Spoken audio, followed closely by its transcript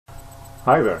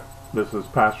Hi there, this is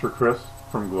Pastor Chris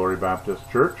from Glory Baptist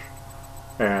Church,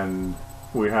 and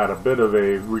we had a bit of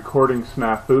a recording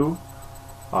snafu.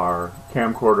 Our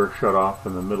camcorder shut off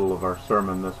in the middle of our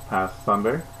sermon this past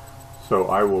Sunday, so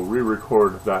I will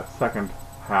re-record that second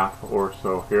half or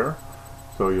so here,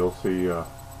 so you'll see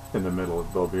in the middle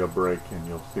there'll be a break and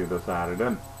you'll see this added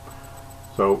in.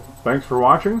 So thanks for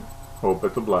watching, hope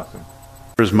it's a blessing.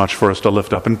 There's much for us to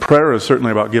lift up, and prayer is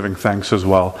certainly about giving thanks as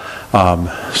well.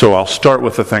 So I'll start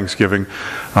with the Thanksgiving.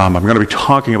 I'm going to be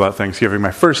talking about Thanksgiving.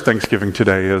 My first Thanksgiving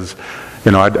today is,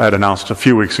 I'd announced a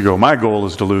few weeks ago, my goal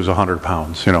is to lose 100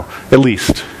 pounds, at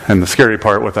least. And the scary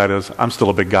part with that is I'm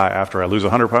still a big guy after I lose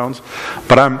 100 pounds,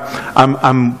 but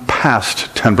I'm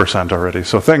past 10% already,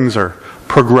 so things are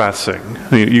progressing.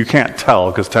 You can't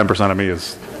tell because 10% of me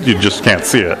is, you just can't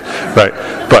see it, right?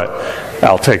 But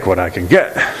I'll take what I can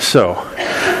get. So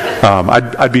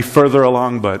I'd be further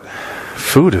along, but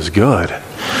food is good.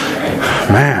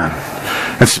 Man.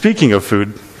 And speaking of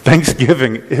food,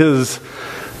 Thanksgiving is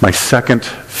my second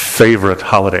favorite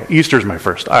holiday. Easter's my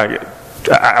first.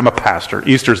 I'm a pastor.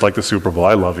 Easter's like the Super Bowl.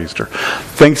 I love Easter.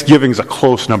 Thanksgiving's a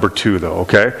close number 2, though,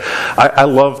 okay? I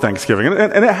love Thanksgiving.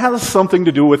 And it has something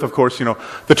to do with, of course,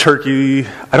 the turkey.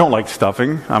 I don't like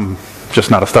stuffing. I'm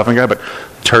just not a stuffing guy, but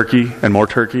turkey and more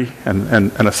turkey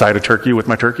and a side of turkey with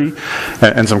my turkey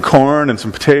and some corn and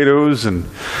some potatoes. And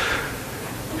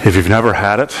if you've never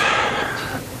had it,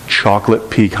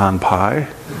 chocolate pecan pie.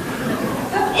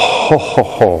 Ho, ho,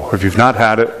 ho. If you've not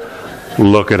had it,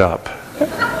 look it up.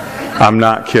 I'm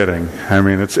not kidding. I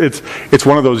mean, it's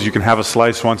one of those you can have a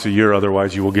slice once a year,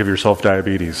 otherwise you will give yourself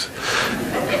diabetes.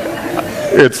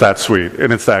 It's that sweet,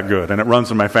 and it's that good, and it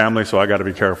runs in my family, so I got to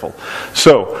be careful.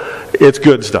 So, it's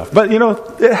good stuff. But,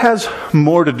 it has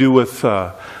more to do with,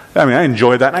 I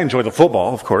enjoy that. I enjoy the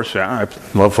football, of course. Yeah,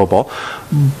 I love football.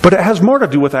 But it has more to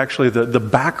do with actually the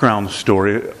background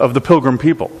story of the Pilgrim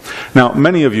people. Now,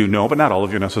 many of you know, but not all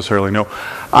of you necessarily know,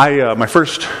 my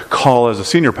first call as a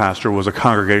senior pastor was a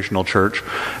congregational church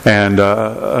and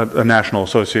a National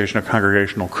Association of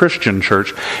Congregational Christian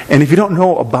Church. And if you don't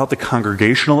know about the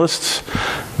Congregationalists,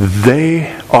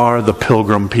 they are the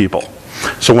Pilgrim people.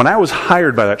 So when I was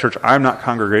hired by that church, I'm not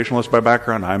Congregationalist by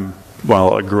background. I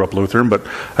grew up Lutheran, but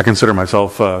I consider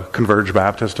myself Converge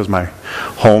Baptist as my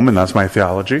home, and that's my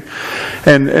theology.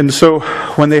 And so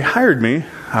when they hired me,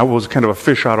 I was kind of a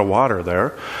fish out of water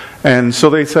there. And so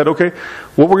they said, okay,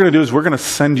 what we're going to do is we're going to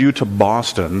send you to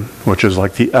Boston, which is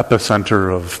like the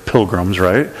epicenter of pilgrims,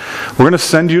 right? We're going to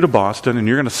send you to Boston, and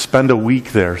you're going to spend a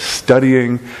week there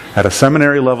studying at a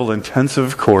seminary level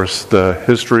intensive course the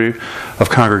history of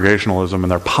Congregationalism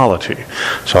and their polity.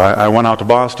 So I went out to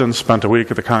Boston, spent a week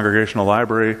at the Congregational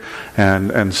Library,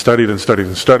 and studied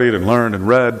and learned and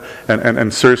read.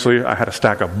 And seriously, I had a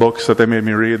stack of books that they made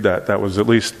me read that was at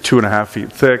least 2.5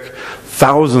 feet thick,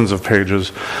 thousands of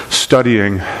pages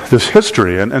studying this history.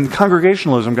 And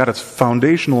Congregationalism got its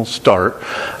foundational start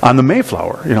on the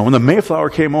Mayflower. When the Mayflower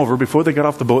came over, before they got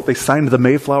off the boat, they signed the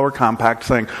Mayflower Compact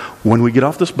saying, when we get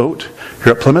off this boat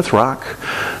here at Plymouth Rock,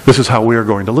 this is how we are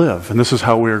going to live. And this is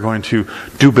how we are going to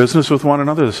do business with one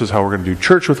another. This is how we're going to do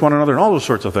church with one another, and all those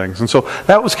sorts of things. And so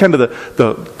that was kind of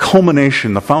the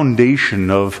culmination, the foundation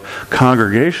of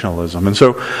Congregationalism. And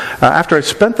so after I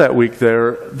spent that week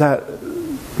there, that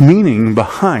meaning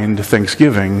behind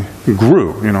Thanksgiving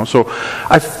grew, So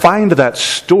I find that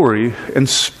story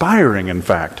inspiring, in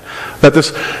fact, that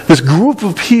this group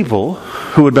of people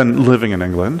who had been living in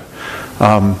England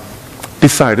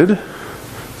decided,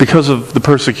 because of the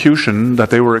persecution that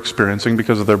they were experiencing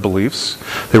because of their beliefs,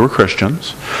 they were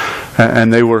Christians,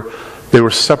 and they were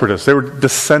separatists, they were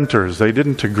dissenters. They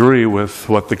didn't agree with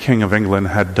what the King of England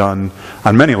had done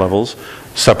on many levels,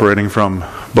 separating from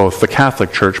both the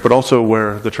Catholic Church, but also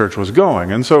where the church was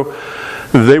going. And so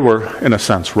they were, in a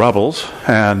sense, rebels.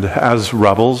 And as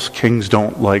rebels, kings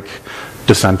don't like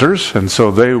dissenters. And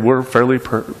so they were fairly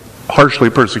harshly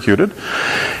persecuted.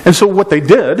 And so what they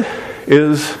did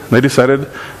is they decided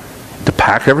to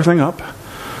pack everything up,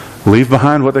 leave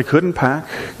behind what they couldn't pack,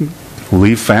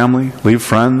 leave family, leave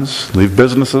friends, leave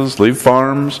businesses, leave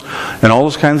farms, and all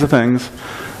those kinds of things,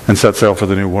 and set sail for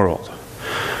the New World.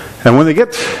 And when they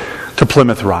get to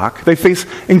Plymouth Rock, they face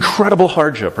incredible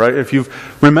hardship, right? If you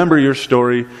remember your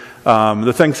story,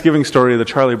 the Thanksgiving story, the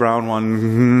Charlie Brown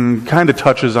one, kind of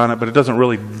touches on it, but it doesn't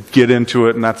really get into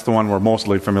it, and that's the one we're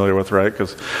mostly familiar with, right?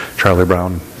 Because Charlie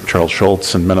Brown, Charles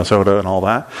Schultz in Minnesota and all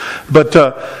that. But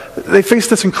they faced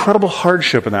this incredible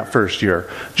hardship in that first year.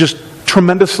 Just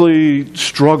tremendously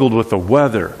struggled with the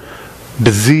weather,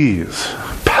 disease,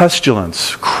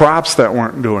 pestilence, crops that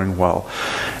weren't doing well.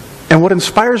 And what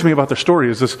inspires me about their story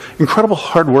is this incredible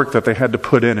hard work that they had to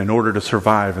put in order to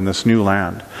survive in this new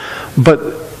land.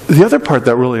 But the other part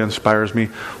that really inspires me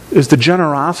is the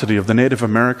generosity of the Native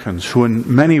Americans, who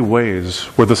in many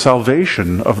ways were the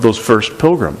salvation of those first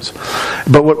pilgrims.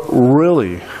 But what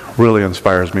really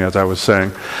inspires me, as I was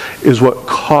saying, is what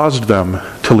caused them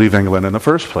to leave England in the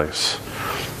first place.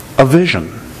 A vision.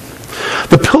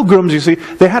 The pilgrims, you see,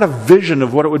 they had a vision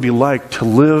of what it would be like to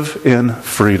live in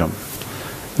freedom.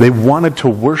 They wanted to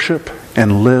worship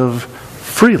and live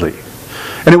freely.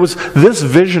 And it was this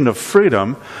vision of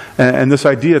freedom and this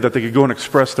idea that they could go and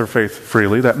express their faith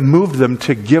freely that moved them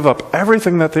to give up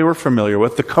everything that they were familiar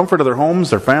with, the comfort of their homes,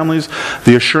 their families,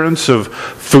 the assurance of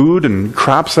food and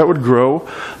crops that would grow,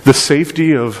 the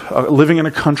safety of living in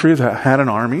a country that had an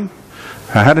army,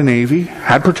 had a navy,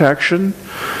 had protection.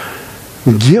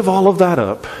 Give all of that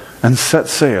up and set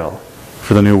sail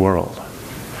for the new world.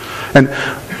 And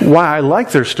why I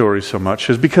like their story so much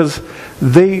is because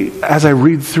they, as I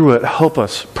read through it, help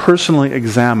us personally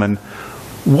examine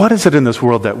what is it in this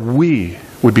world that we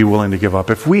would be willing to give up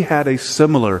if we had a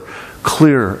similar,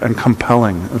 clear, and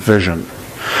compelling vision.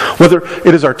 Whether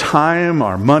it is our time,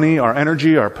 our money, our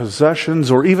energy, our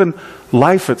possessions, or even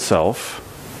life itself,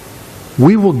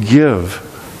 we will give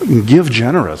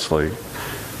generously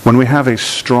when we have a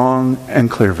strong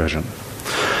and clear vision.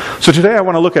 So today I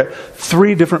want to look at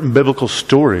 3 different biblical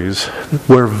stories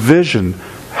where vision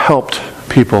helped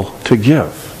people to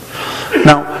give.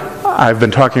 Now, I've been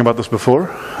talking about this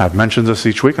before. I've mentioned this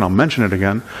each week, and I'll mention it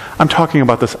again. I'm talking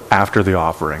about this after the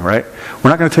offering, right? We're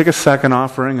not going to take a second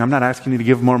offering. I'm not asking you to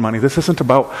give more money. This isn't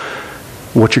about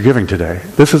what you're giving today.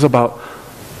 This is about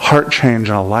heart change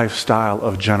and a lifestyle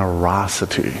of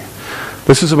generosity.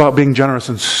 This is about being generous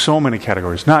in so many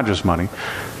categories, not just money.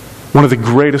 One of the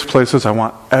greatest places I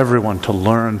want everyone to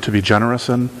learn to be generous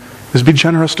in is be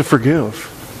generous to forgive.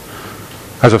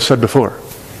 As I've said before,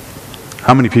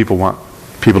 how many people want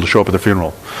people to show up at their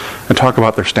funeral and talk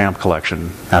about their stamp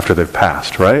collection after they've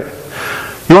passed, right?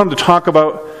 You want them to talk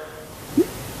about,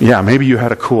 maybe you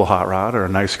had a cool hot rod or a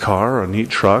nice car or a neat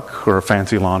truck or a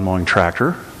fancy lawn mowing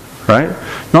tractor, right? You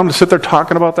want them to sit there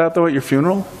talking about that, though, at your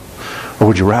funeral? Or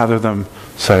would you rather them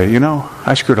say,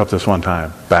 I screwed up this one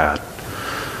time, bad.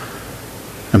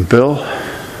 And Bill,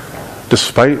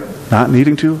 despite not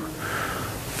needing to,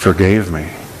 forgave me.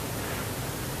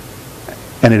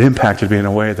 And it impacted me in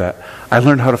a way that I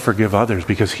learned how to forgive others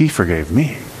because he forgave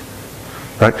me.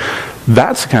 Right?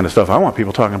 That's the kind of stuff I want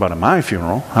people talking about at my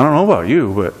funeral. I don't know about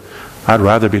you, but I'd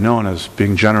rather be known as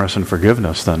being generous in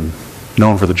forgiveness than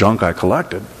known for the junk I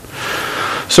collected.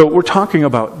 So we're talking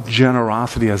about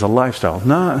generosity as a lifestyle,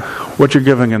 not what you're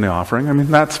giving in the offering. I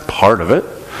mean, that's part of it.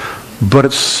 But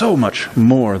it's so much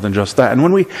more than just that. And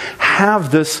when we have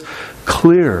this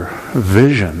clear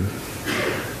vision,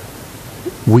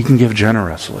 we can give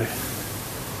generously.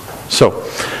 So,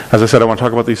 as I said, I want to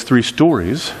talk about these 3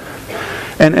 stories.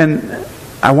 And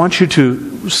I want you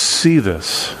to see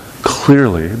this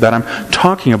clearly, that I'm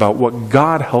talking about what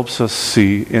God helps us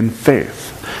see in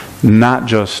faith. Not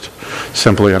just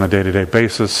simply on a day-to-day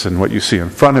basis and what you see in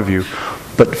front of you,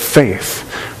 but faith.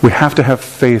 We have to have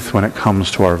faith when it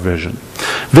comes to our vision.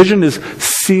 Vision is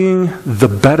seeing the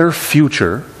better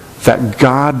future that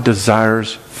God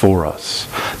desires for us,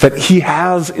 that He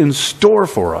has in store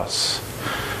for us,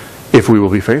 if we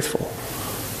will be faithful.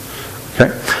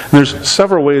 Okay? And there's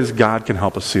several ways God can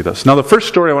help us see this. Now, the first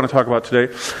story I want to talk about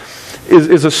today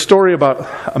is a story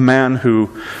about a man who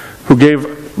gave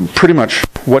pretty much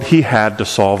what he had to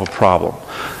solve a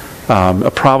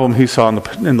problem he saw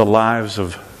in the lives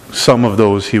of some of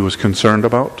those he was concerned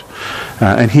about,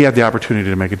 and he had the opportunity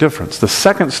to make a difference. The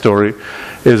second story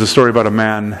is a story about a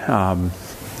man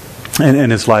in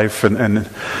his life and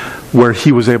where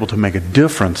he was able to make a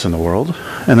difference in the world.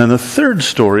 And then the third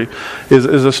story is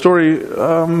a story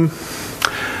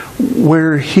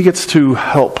where he gets to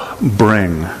help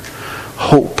bring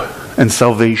hope and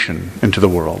salvation into the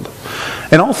world.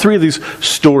 And all 3 of these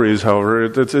stories, however,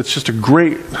 it's just a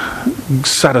great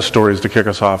set of stories to kick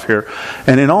us off here.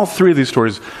 And in all 3 of these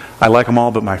stories, I like them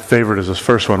all, but my favorite is this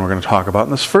first one we're going to talk about.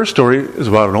 And this first story is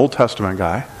about an Old Testament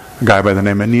guy, a guy by the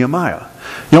name of Nehemiah.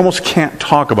 You almost can't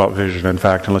talk about vision, in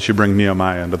fact, unless you bring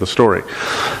Nehemiah into the story.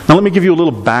 Now let me give you a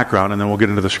little background, and then we'll get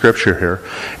into the scripture here.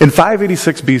 In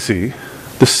 586 BC,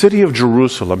 the city of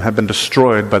Jerusalem had been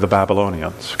destroyed by the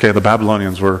Babylonians. Okay, the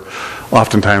Babylonians were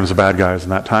oftentimes the bad guys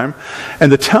in that time.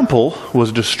 And the temple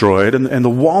was destroyed, and the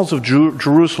walls of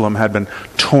Jerusalem had been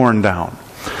torn down.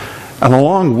 And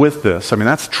along with this, I mean,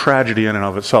 that's tragedy in and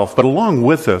of itself, but along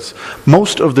with this,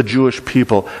 most of the Jewish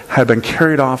people had been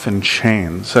carried off in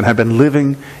chains and had been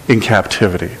living in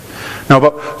captivity. Now,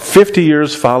 about 50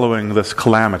 years following this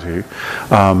calamity,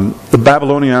 the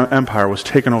Babylonian Empire was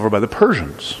taken over by the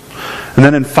Persians. And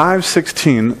then in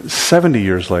 516, 70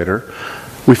 years later,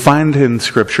 we find in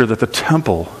Scripture that the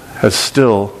temple is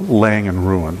still laying in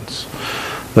ruins.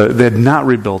 They had not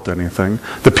rebuilt anything.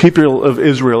 The people of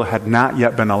Israel had not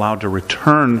yet been allowed to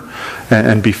return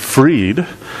and be freed.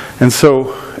 And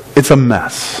so it's a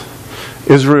mess.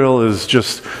 Israel is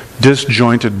just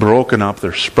disjointed, broken up.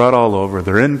 They're spread all over.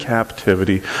 They're in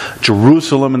captivity.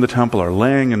 Jerusalem and the temple are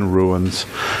laying in ruins.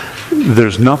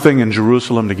 There's nothing in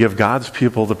Jerusalem to give God's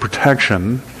people the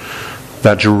protection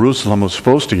that Jerusalem was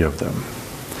supposed to give them.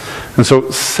 And so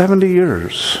 70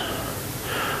 years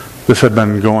this had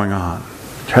been going on.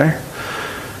 Okay?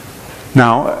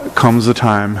 Now comes the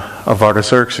time of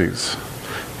Artaxerxes.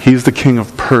 He's the king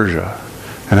of Persia.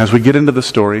 And as we get into the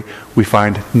story, we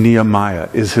find Nehemiah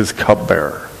is his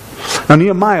cupbearer. Now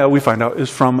Nehemiah, we find out, is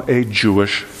from a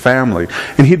Jewish family.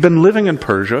 And he'd been living in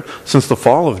Persia since the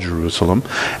fall of Jerusalem.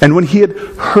 And when he had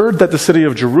heard that the city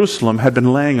of Jerusalem had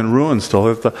been laying in ruins still,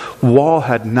 that the wall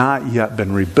had not yet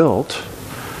been rebuilt,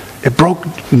 it broke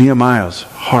Nehemiah's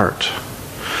heart.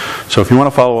 So if you want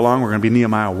to follow along, we're going to be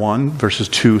Nehemiah 1, verses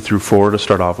 2 through 4 to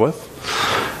start off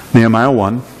with. Nehemiah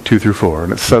 1, 2 through 4.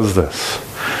 And it says this.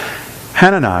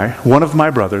 Hanani, one of my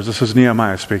brothers, this is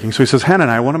Nehemiah speaking, so he says,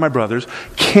 Hanani, one of my brothers,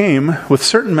 came with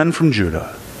certain men from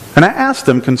Judah. And I asked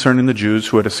them concerning the Jews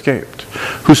who had escaped,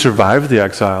 who survived the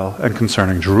exile, and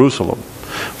concerning Jerusalem.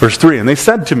 Verse 3, and they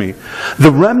said to me,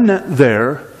 the remnant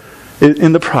there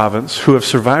in the province who have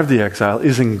survived the exile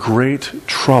is in great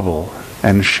trouble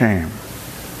and shame.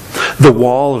 The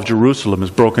wall of Jerusalem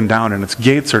is broken down and its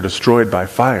gates are destroyed by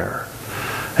fire.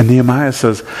 And Nehemiah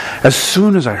says, as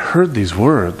soon as I heard these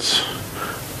words,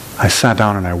 I sat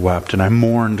down and I wept and I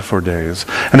mourned for days.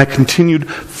 And I continued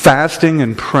fasting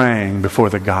and praying before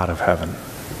the God of heaven.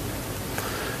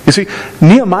 You see,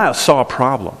 Nehemiah saw a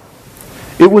problem.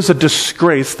 It was a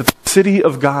disgrace that the city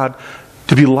of God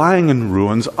to be lying in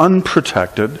ruins,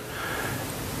 unprotected.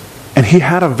 And he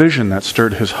had a vision that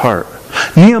stirred his heart.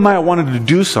 Nehemiah wanted to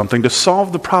do something to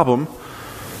solve the problem,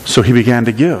 so he began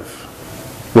to give.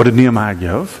 What did Nehemiah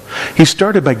give? He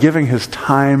started by giving his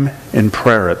time in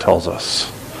prayer, it tells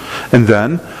us. And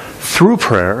then, through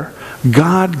prayer,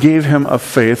 God gave him a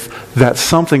faith that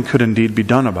something could indeed be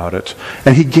done about it.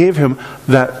 And he gave him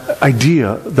that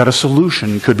idea that a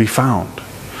solution could be found.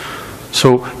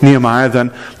 So Nehemiah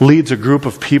then leads a group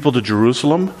of people to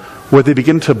Jerusalem where they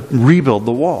begin to rebuild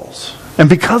the walls. And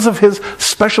because of his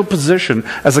special position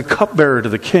as a cupbearer to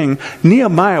the king,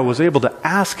 Nehemiah was able to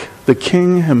ask the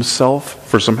king himself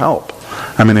for some help.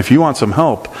 I mean, if you want some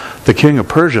help, the king of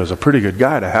Persia is a pretty good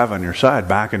guy to have on your side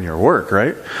back in your work,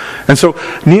 right? And so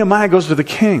Nehemiah goes to the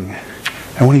king.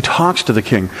 And when he talks to the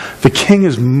king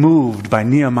is moved by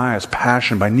Nehemiah's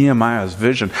passion, by Nehemiah's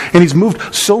vision. And he's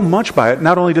moved so much by it,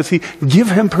 not only does he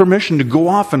give him permission to go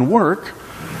off and work,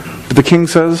 but the king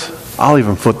says, I'll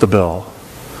even foot the bill.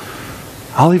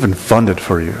 I'll even fund it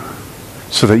for you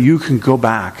so that you can go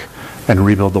back and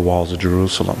rebuild the walls of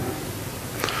Jerusalem.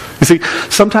 You see,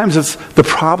 sometimes it's the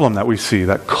problem that we see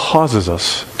that causes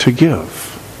us to give.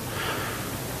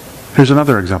 Here's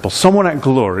another example. Someone at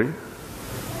Glory,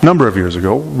 a number of years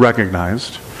ago,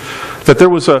 recognized that there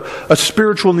was a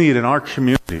spiritual need in our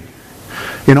community,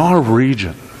 in our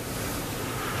region,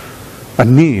 a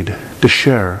need to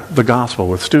share the gospel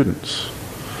with students.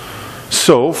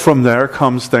 So from there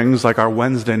comes things like our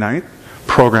Wednesday night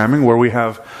programming, where we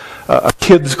have a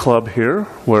kids club here,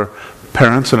 where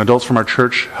parents and adults from our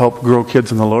church help grow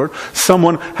kids in the Lord.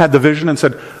 Someone had the vision and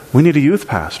said, we need a youth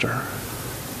pastor.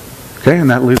 Okay, and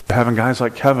that leads to having guys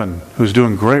like Kevin, who's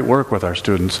doing great work with our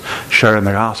students, sharing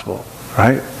the gospel,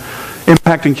 right?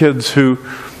 Impacting kids who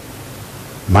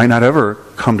might not ever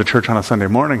come to church on a Sunday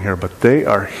morning here, but they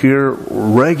are here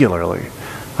regularly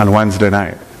on Wednesday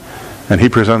night. And he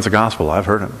presents the gospel. I've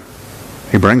heard him.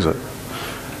 He brings it.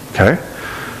 Okay?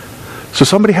 So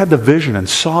somebody had the vision and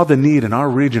saw the need in our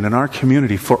region, in our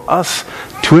community, for us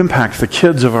to impact the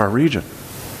kids of our region.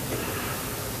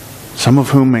 Some of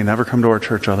whom may never come to our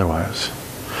church otherwise.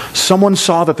 Someone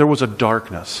saw that there was a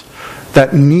darkness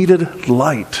that needed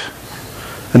light,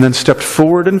 and then stepped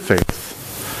forward in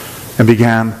faith and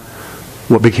began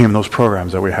what became those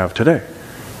programs that we have today.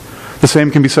 The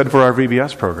same can be said for our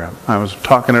VBS program. I was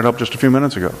talking it up just a few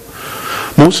minutes ago.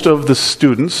 Most of the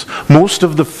students, most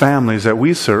of the families that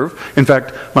we serve, in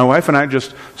fact, my wife and I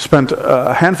just spent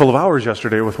a handful of hours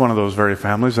yesterday with one of those very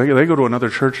families. They go to another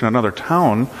church in another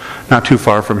town, not too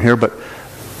far from here, but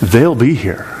they'll be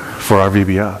here for our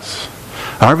VBS.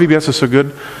 Our VBS is so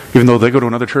good, even though they go to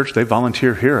another church, they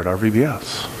volunteer here at our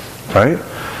VBS, right?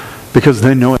 Because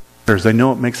they know it's They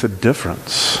know it makes a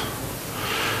difference.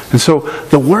 And so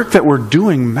the work that we're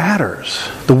doing matters.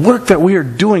 The work that we are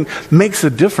doing makes a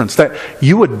difference. That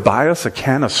you would buy us a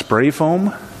can of spray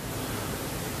foam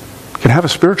can have a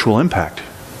spiritual impact.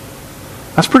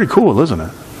 That's pretty cool, isn't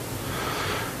it?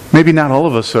 Maybe not all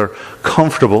of us are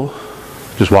comfortable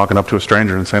just walking up to a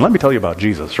stranger and saying, let me tell you about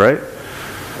Jesus, right?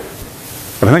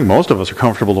 But I think most of us are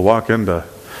comfortable to walk into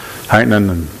Heitman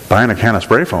and buying a can of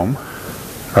spray foam,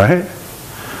 right?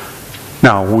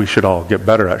 Now, we should all get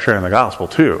better at sharing the gospel,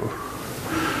 too.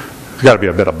 There's got to be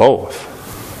a bit of both.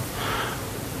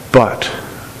 But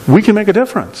we can make a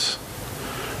difference.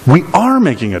 We are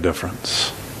making a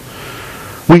difference.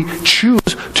 We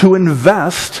choose to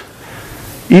invest,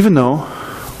 even though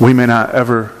we may not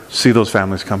ever see those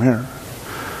families come here.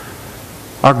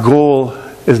 Our goal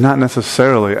is not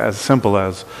necessarily as simple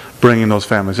as bringing those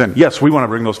families in. Yes, we want to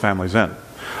bring those families in.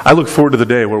 I look forward to the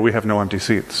day where we have no empty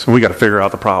seats, and we got to figure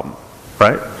out the problem.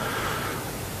 Right?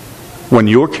 When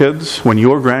your kids, when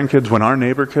your grandkids, when our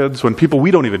neighbor kids, when people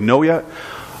we don't even know yet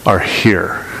are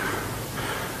here.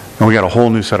 And we got a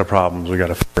whole new set of problems we got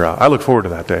to figure out. I look forward to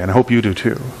that day, and I hope you do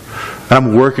too. And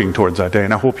I'm working towards that day,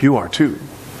 and I hope you are too.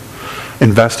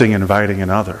 Investing, inviting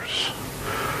in others.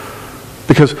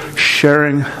 Because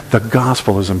sharing the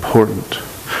gospel is important.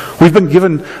 We've been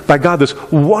given by God this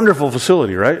wonderful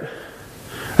facility, right?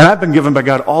 And I've been given by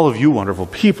God all of you wonderful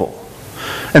people.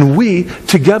 And we,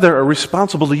 together, are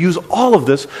responsible to use all of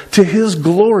this to His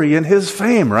glory and His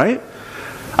fame, right?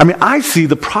 I mean, I see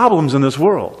the problems in this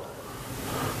world.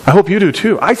 I hope you do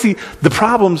too. I see the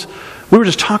problems. We were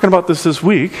just talking about this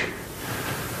week.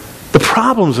 The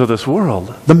problems of this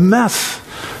world. The mess.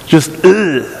 Just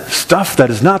stuff that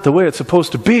is not the way it's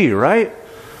supposed to be, right?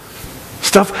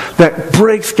 Stuff that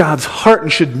breaks God's heart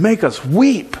and should make us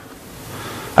weep.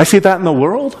 I see that in the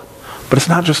world, but it's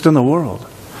not just in the world.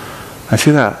 I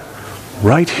see that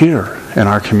right here in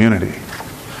our community.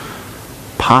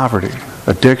 Poverty,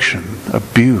 addiction,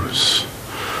 abuse,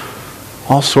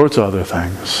 all sorts of other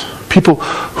things. People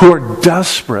who are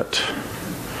desperate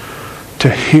to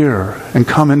hear and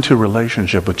come into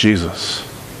relationship with Jesus.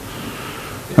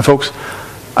 And folks,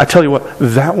 I tell you what,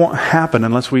 that won't happen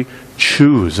unless we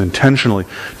choose intentionally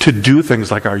to do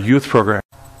things like our youth program.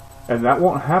 And that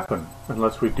won't happen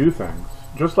unless we do things,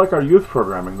 just like our youth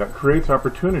programming that creates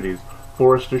opportunities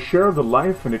for us to share the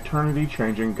life and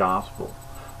eternity-changing gospel.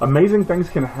 Amazing things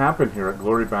can happen here at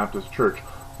Glory Baptist Church,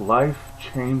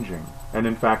 life-changing, and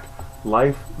in fact,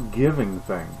 life-giving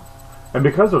things. And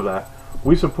because of that,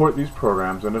 we support these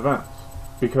programs and events,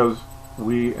 because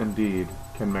we indeed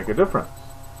can make a difference.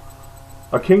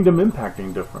 A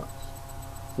kingdom-impacting difference.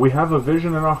 We have a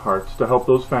vision in our hearts to help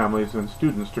those families and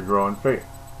students to grow in faith.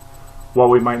 While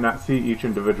we might not see each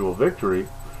individual victory,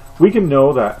 we can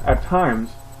know that at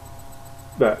times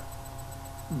that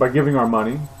by giving our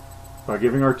money, by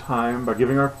giving our time, by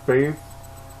giving our faith,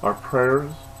 our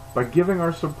prayers, by giving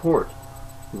our support,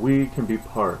 we can be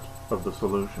part of the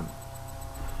solution.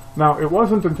 Now, it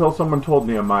wasn't until someone told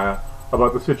Nehemiah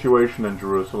about the situation in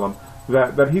Jerusalem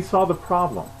that he saw the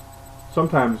problem.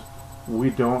 Sometimes we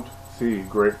don't see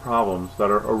great problems that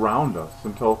are around us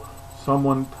until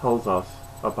someone tells us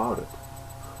about it.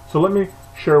 So let me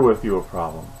share with you a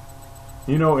problem.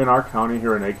 You know, in our county,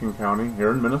 here in Aiken County,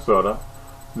 here in Minnesota,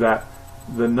 that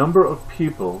the number of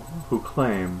people who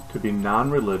claim to be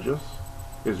non-religious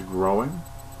is growing.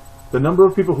 The number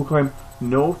of people who claim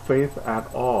no faith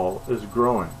at all is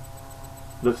growing.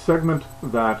 The segment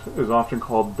that is often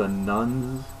called the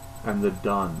nuns and the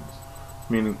duns,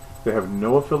 meaning they have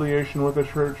no affiliation with the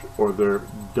church or they're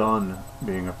done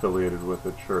being affiliated with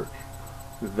the church.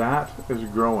 That is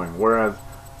growing, whereas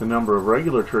the number of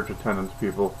regular church attendance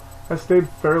people has stayed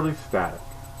fairly static.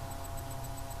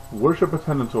 Worship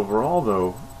attendance overall,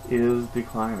 though, is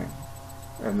declining,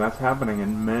 and that's happening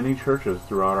in many churches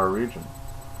throughout our region.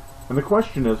 And the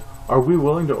question is, are we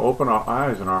willing to open our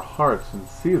eyes and our hearts and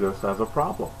see this as a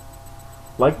problem?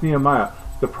 Like Nehemiah,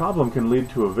 the problem can lead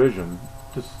to a vision,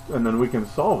 and then we can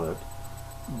solve it,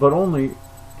 but only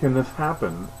can this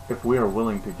happen if we are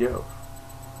willing to give.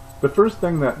 The first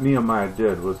thing that Nehemiah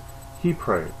did was he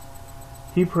prayed.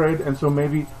 He prayed, and so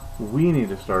maybe we need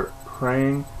to start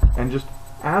praying and just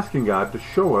asking God to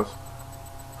show us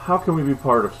how can we be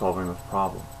part of solving this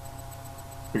problem.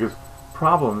 Because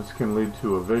problems can lead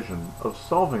to a vision of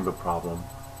solving the problem,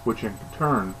 which in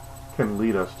turn can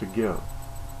lead us to give.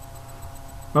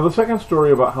 Now the second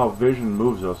story about how vision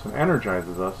moves us and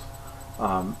energizes us,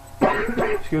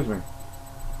 excuse me,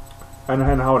 and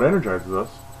how it energizes us,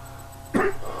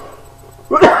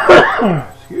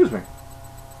 excuse me,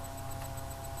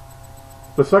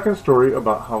 The second story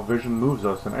about how vision moves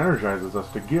us and energizes us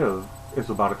to give is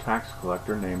about a tax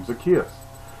collector named Zacchaeus.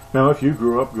 Now, if you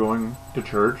grew up going to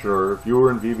church, or if you were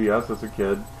in VBS as a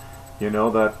kid, you know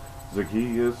that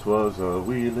Zacchaeus was a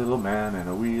wee little man, and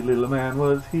a wee little man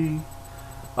was he.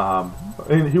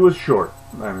 And he was short.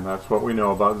 I mean, that's what we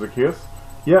know about Zacchaeus.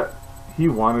 Yet, he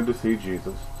wanted to see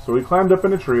Jesus. So he climbed up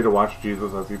in a tree to watch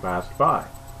Jesus as he passed by.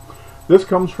 This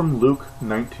comes from Luke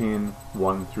 19,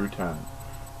 1 through 10.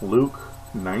 Luke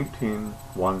 19,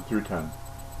 1 through 10.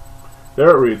 There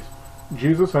it reads,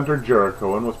 Jesus entered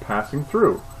Jericho and was passing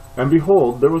through, and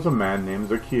behold, there was a man named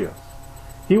Zacchaeus.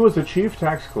 He was a chief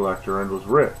tax collector and was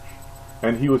rich,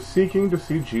 and he was seeking to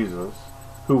see Jesus,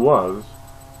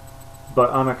 but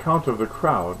on account of the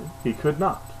crowd he could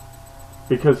not,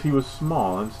 because he was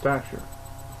small in stature.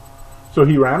 So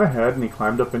he ran ahead and he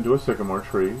climbed up into a sycamore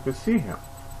tree to see him,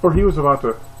 for he was about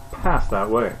to pass that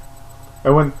way.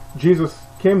 And when Jesus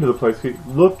came to the place, he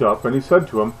looked up and he said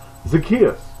to him,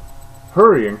 Zacchaeus,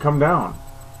 hurry and come down,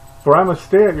 for I must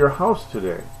stay at your house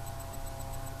today.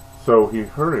 So he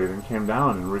hurried and came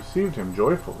down and received him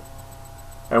joyfully.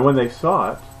 And when they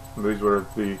saw it, these were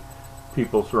the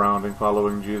people surrounding,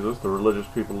 following Jesus, the religious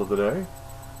people of the day,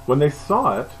 when they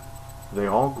saw it, they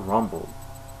all grumbled.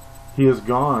 He has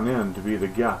gone in to be the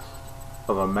guest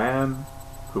of a man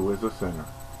who is a sinner.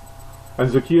 And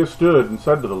Zacchaeus stood and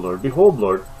said to the Lord, Behold,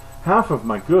 Lord, half of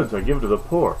my goods I give to the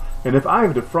poor, and if I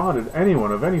have defrauded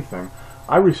anyone of anything,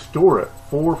 I restore it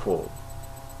fourfold.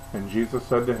 And Jesus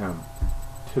said to him,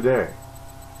 Today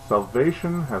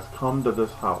salvation has come to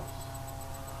this house,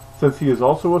 since he is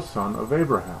also a son of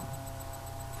Abraham.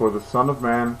 For the Son of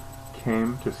Man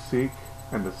came to seek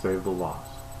and to save the lost.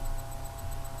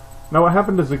 Now what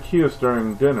happened to Zacchaeus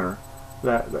during dinner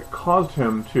that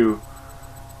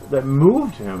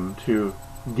moved him to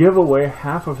give away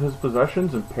half of his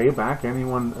possessions and pay back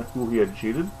anyone who he had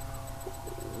cheated?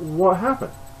 What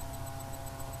happened?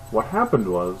 What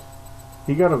happened was,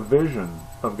 he got a vision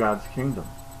of God's kingdom.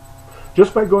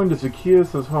 Just by going to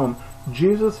Zacchaeus' home,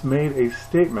 Jesus made a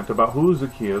statement about who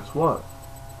Zacchaeus was.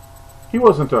 He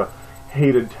wasn't a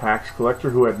hated tax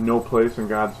collector who had no place in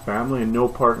God's family and no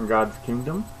part in God's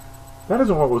kingdom. That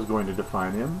isn't what was going to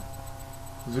define him.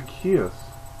 Zacchaeus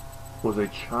was a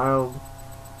child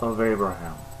of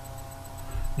Abraham.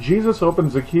 Jesus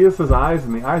opened Zacchaeus' eyes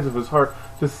and the eyes of his heart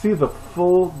to see the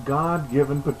full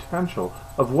God-given potential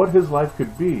of what his life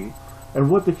could be and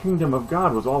what the kingdom of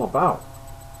God was all about.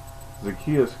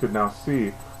 Zacchaeus could now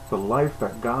see the life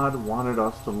that God wanted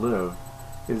us to live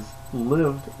is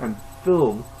lived and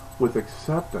filled with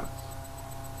acceptance.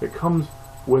 It comes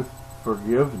with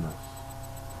forgiveness.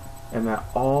 And that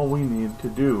all we need to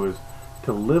do is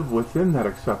to live within that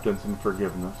acceptance and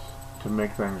forgiveness to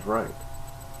make things right.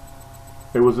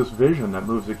 It was this vision that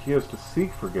moved Zacchaeus to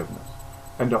seek forgiveness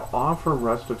and to offer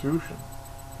restitution.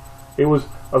 It was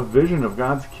a vision of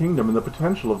God's kingdom and the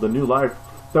potential of the new life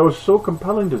that was so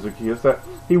compelling to Zacchaeus that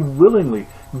he willingly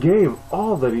gave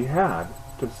all that he had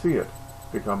to see it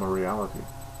become a reality.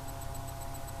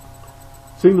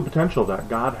 Seeing the potential that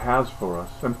God has for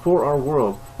us and for our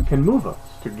world can move us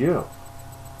to give,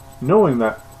 knowing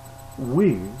that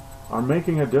we are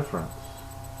making a difference.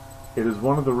 It is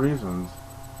one of the reasons,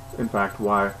 in fact,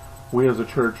 why we as a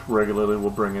church regularly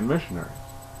will bring in missionaries.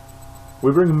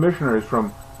 We bring missionaries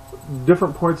from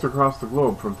different points across the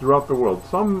globe, from throughout the world,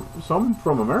 some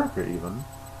from America even,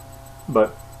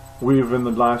 but we've in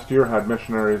the last year had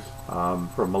missionaries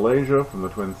from Malaysia, from the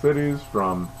Twin Cities,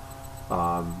 from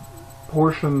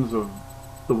portions of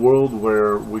the world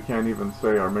where we can't even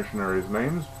say our missionaries'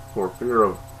 names for fear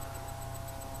of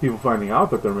people finding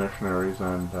out that they're missionaries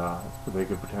and they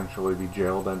could potentially be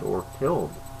jailed and or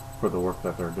killed for the work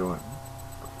that they're doing.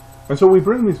 And so we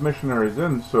bring these missionaries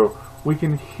in so we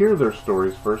can hear their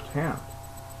stories firsthand.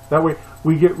 That way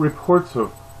we get reports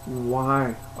of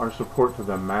why our support to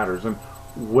them matters and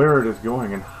where it is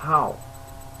going and how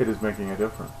it is making a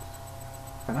difference.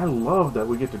 And I love that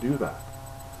we get to do that.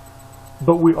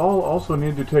 But we all also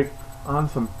need to take on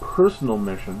some personal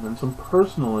mission and some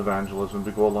personal evangelism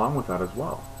to go along with that as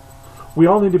well. We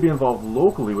all need to be involved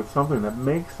locally with something that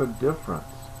makes a difference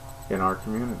in our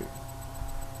community.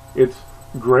 It's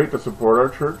great to support our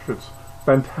church. It's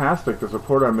fantastic to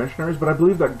support our missionaries, but I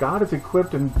believe that God has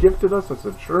equipped and gifted us as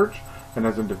a church and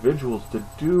as individuals to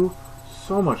do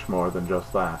so much more than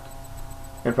just that.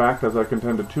 In fact, as I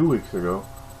contended 2 weeks ago,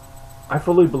 I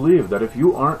fully believe that if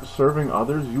you aren't serving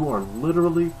others, you are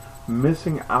literally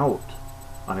missing out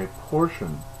on a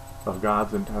portion of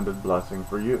God's intended blessing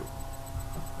for you.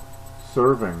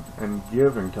 Serving and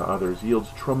giving to others yields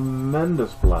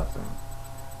tremendous blessing.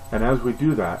 And as we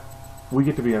do that, we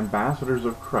get to be ambassadors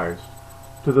of Christ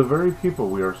to the very people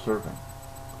we are serving.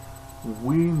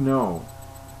 We know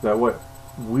that what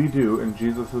we do in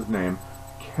Jesus' name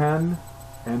can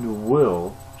and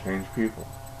will change people.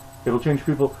 It'll change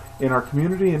people in our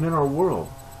community and in our world.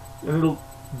 And it'll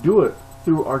do it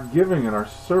through our giving and our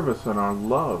service and our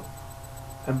love.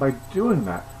 And by doing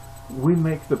that, we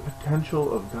make the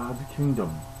potential of God's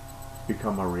kingdom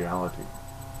become a reality.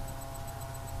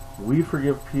 We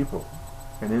forgive people,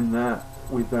 and in that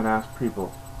we then ask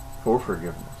people for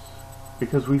forgiveness,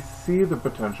 because we see the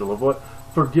potential of what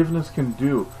forgiveness can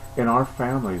do in our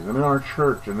families and in our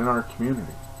church and in our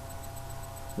community.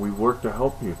 We work to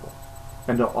help people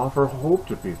and to offer hope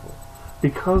to people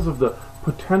because of the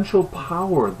potential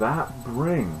power that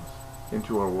brings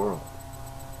into our world.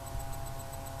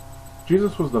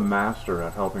 Jesus was the master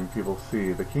at helping people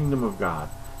see the kingdom of God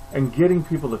and getting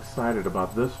people excited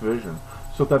about this vision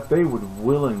so that they would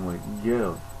willingly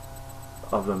give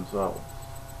of themselves.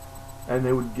 And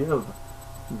they would give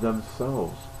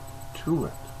themselves to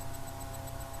it.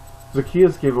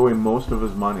 Zacchaeus gave away most of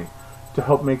his money to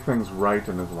help make things right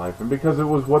in his life, and because it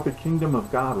was what the kingdom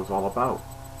of God was all about.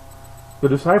 The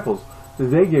disciples,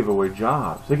 they gave away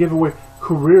jobs. They gave away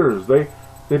careers. They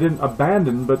didn't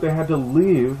abandon, but they had to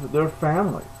leave their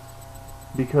families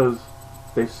because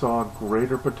they saw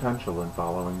greater potential in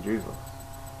following Jesus.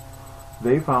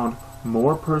 They found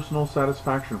more personal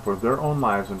satisfaction for their own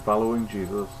lives in following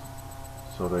Jesus,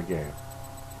 so they gave.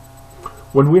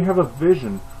 When we have a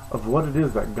vision of what it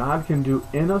is that God can do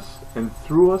in us and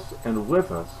through us and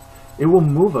with us, it will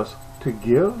move us to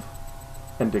give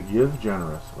and to give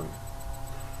generously.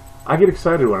 I get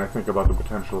excited when I think about the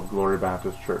potential of Glory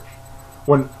Baptist Church.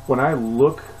 When I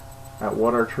look at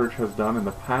what our church has done in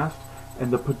the past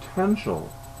and the potential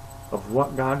of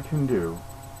what God can do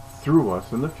through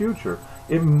us in the future,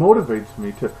 it motivates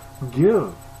me to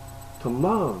give, to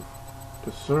love,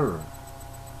 to serve.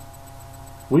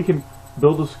 We can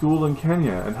build a school in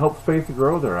Kenya and help faith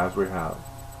grow there as we have.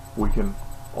 We can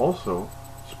also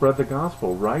spread the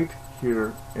gospel right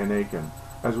here in Aiken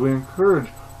as we encourage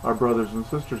our brothers and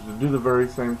sisters to do the very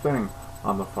same thing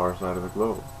on the far side of the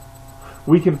globe.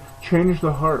 We can change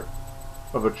the heart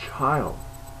of a child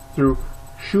through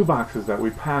shoeboxes that we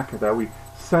pack, that we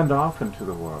send off into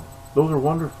the world. Those are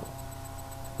wonderful.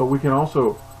 But we can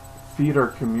also feed our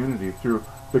community through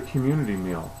the community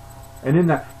meal, and in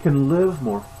that can live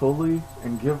more fully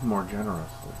and give more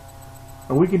generously.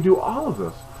 And we can do all of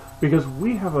this because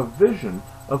we have a vision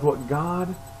of what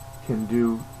God can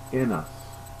do in us.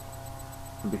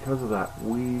 And because of that,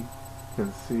 we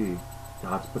can see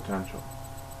God's potential.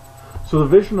 So the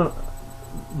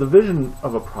vision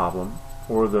of a problem,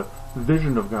 or the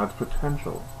vision of God's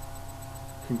potential,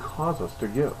 can cause us to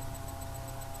give.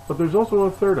 But there's also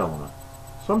a third element.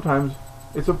 Sometimes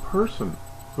it's a person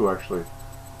who actually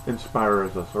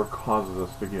inspires us or causes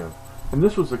us to give. And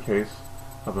this was the case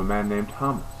of a man named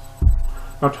Thomas.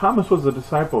 Now Thomas was the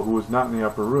disciple who was not in the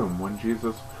upper room when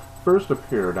Jesus first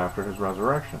appeared after his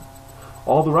resurrection.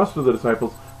 All the rest of the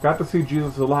disciples got to see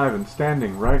Jesus alive and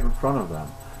standing right in front of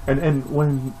them. And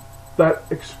when that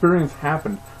experience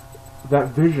happened, that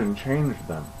vision changed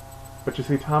them. But you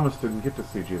see, Thomas didn't get to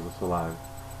see Jesus alive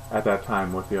at that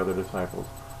time with the other disciples.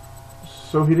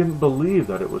 So he didn't believe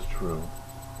that it was true.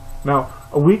 Now,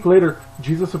 a week later,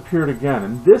 Jesus appeared again,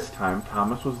 and this time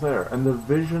Thomas was there. And the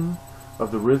vision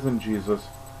of the risen Jesus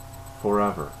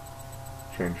forever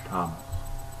changed Thomas.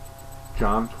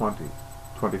 John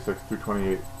 20:26 through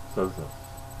 28 says this.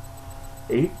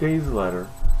 8 days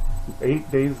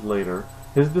later,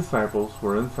 his disciples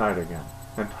were inside again,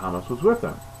 and Thomas was with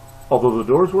them. Although the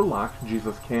doors were locked,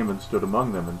 Jesus came and stood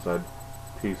among them and said,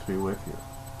 "Peace be with you."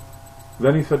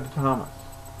 Then he said to Thomas,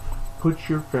 "Put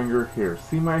your finger here.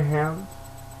 See my hands?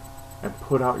 And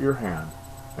put out your hand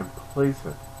and place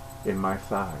it in my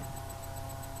side.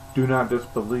 Do not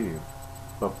disbelieve,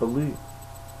 but believe."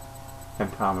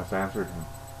 And Thomas answered him,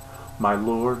 "My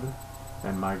Lord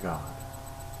and my God."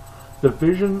 The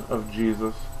vision of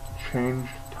Jesus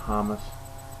changed Thomas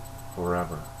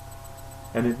forever,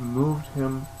 and it moved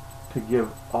him to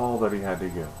give all that he had to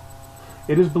give.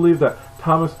 It is believed that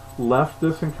Thomas left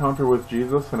this encounter with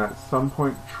Jesus and at some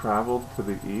point traveled to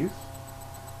the east,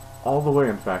 all the way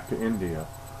in fact to India,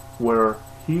 where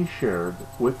he shared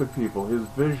with the people his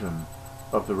vision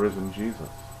of the risen Jesus.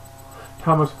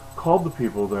 Thomas called the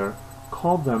people there,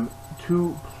 called them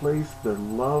to place their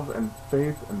love and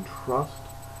faith and trust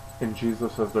in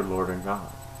Jesus as their Lord and God.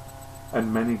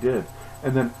 And many did.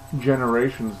 And then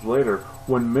generations later,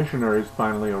 when missionaries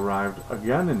finally arrived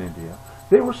again in India,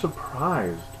 they were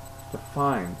surprised to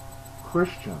find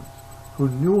Christians who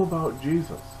knew about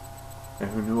Jesus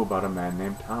and who knew about a man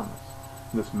named Thomas.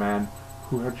 This man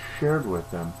who had shared with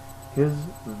them his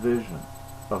vision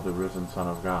of the risen Son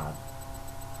of God.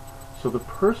 So the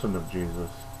person of Jesus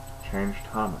changed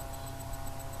Thomas.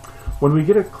 When we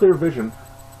get a clear vision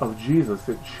of Jesus,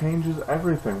 it changes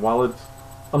everything. While it's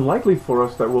unlikely for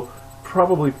us that we'll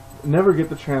probably never get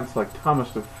the chance like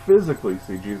Thomas to physically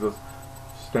see Jesus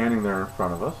standing there in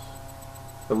front of us,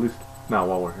 at least not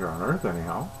while we're here on earth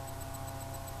anyhow,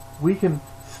 we can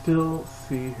still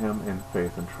see him in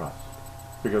faith and trust.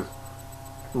 Because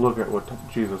look at what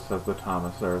Jesus says to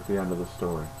Thomas there at the end of the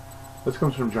story. This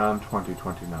comes from John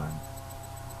 20:29.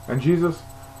 And Jesus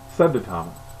said to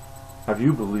Thomas, "Have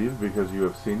you believed because you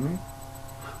have seen me?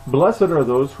 Blessed are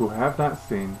those who have not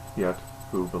seen, yet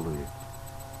who believe."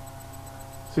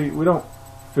 See, we don't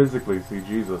physically see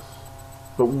Jesus,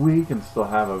 but we can still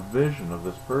have a vision of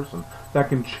this person that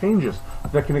can change us,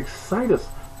 that can excite us,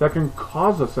 that can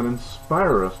cause us and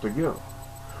inspire us to give.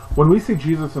 When we see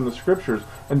Jesus in the Scriptures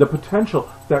and the potential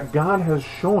that God has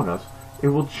shown us, it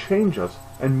will change us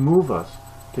and move us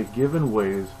to give in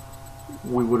ways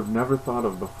we would have never thought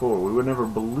of before. We would never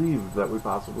believe that we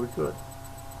possibly could.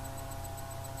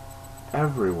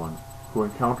 Everyone who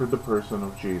encountered the person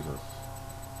of Jesus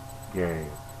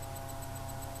gave.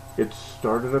 It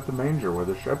started at the manger where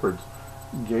the shepherds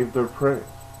gave their praise.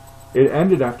 It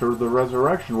ended after the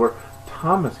resurrection where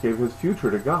Thomas gave his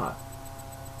future to God.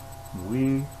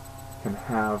 We can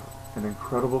have an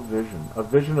incredible vision, a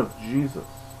vision of Jesus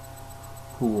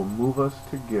who will move us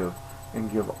to give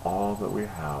and give all that we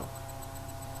have.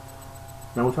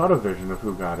 Now, without a vision of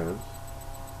who God is,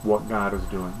 what God is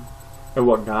doing, and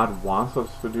what God wants us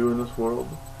to do in this world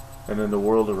and in the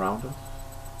world around us,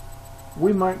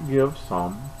 we might give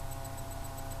some,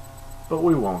 but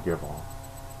we won't give all.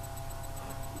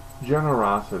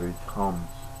 Generosity comes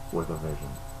with a vision.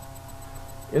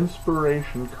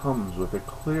 Inspiration comes with a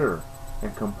clear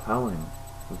and compelling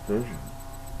vision.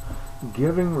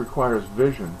 Giving requires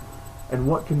vision, and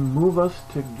what can move us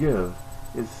to give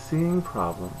is seeing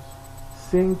problems,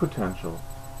 seeing potential,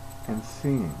 and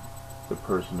seeing the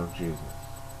person of Jesus.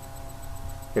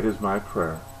 It is my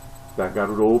prayer that God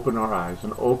would open our eyes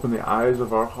and open the eyes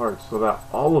of our hearts so that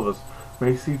all of us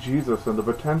may see Jesus and the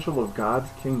potential of God's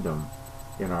kingdom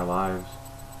in our lives,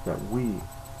 that we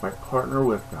might partner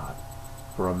with God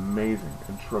for amazing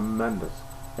and tremendous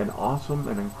and awesome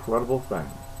and incredible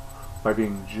things by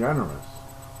being generous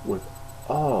with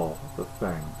all the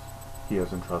things He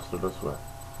has entrusted us with.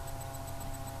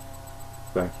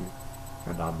 Thank you,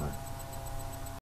 and Amen.